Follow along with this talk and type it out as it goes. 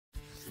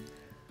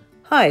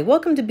Hi,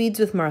 welcome to Beads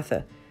with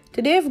Martha.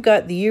 Today I've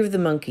got the Year of the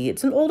Monkey.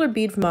 It's an older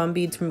bead from Mom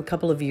Beads from a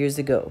couple of years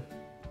ago.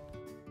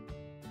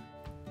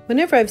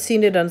 Whenever I've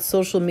seen it on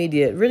social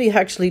media, it really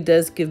actually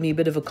does give me a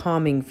bit of a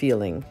calming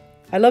feeling.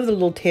 I love the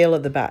little tail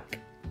at the back.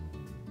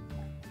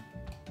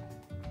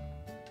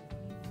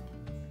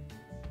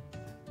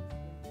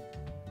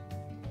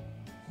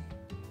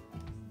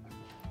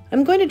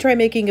 I'm going to try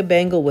making a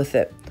bangle with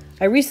it.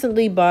 I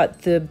recently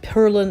bought the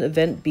Perlin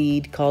event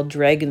bead called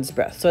Dragon's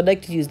Breath, so I'd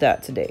like to use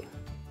that today.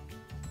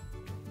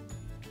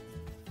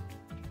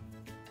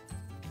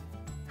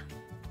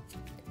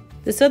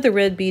 This other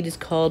red bead is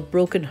called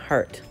Broken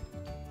Heart.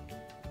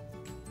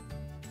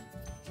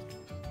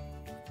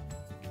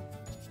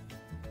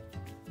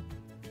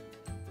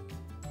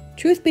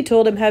 Truth be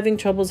told, I'm having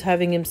troubles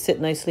having him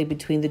sit nicely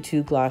between the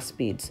two glass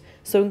beads,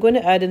 so I'm going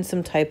to add in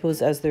some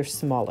typos as they're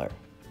smaller.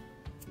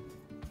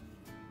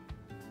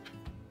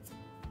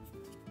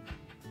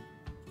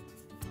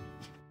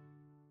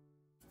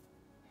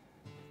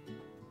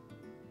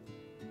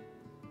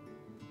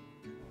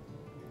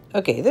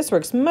 Okay, this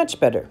works much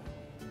better.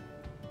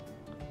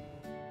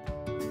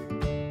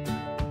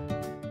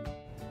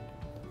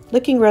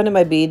 Looking around at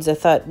my beads, I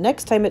thought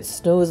next time it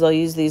snows, I'll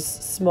use these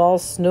small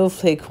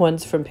snowflake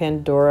ones from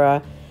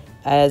Pandora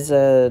as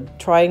a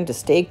trying to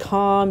stay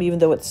calm even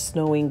though it's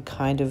snowing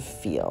kind of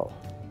feel.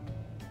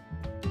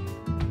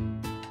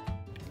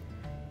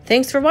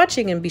 Thanks for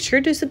watching and be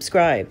sure to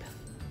subscribe.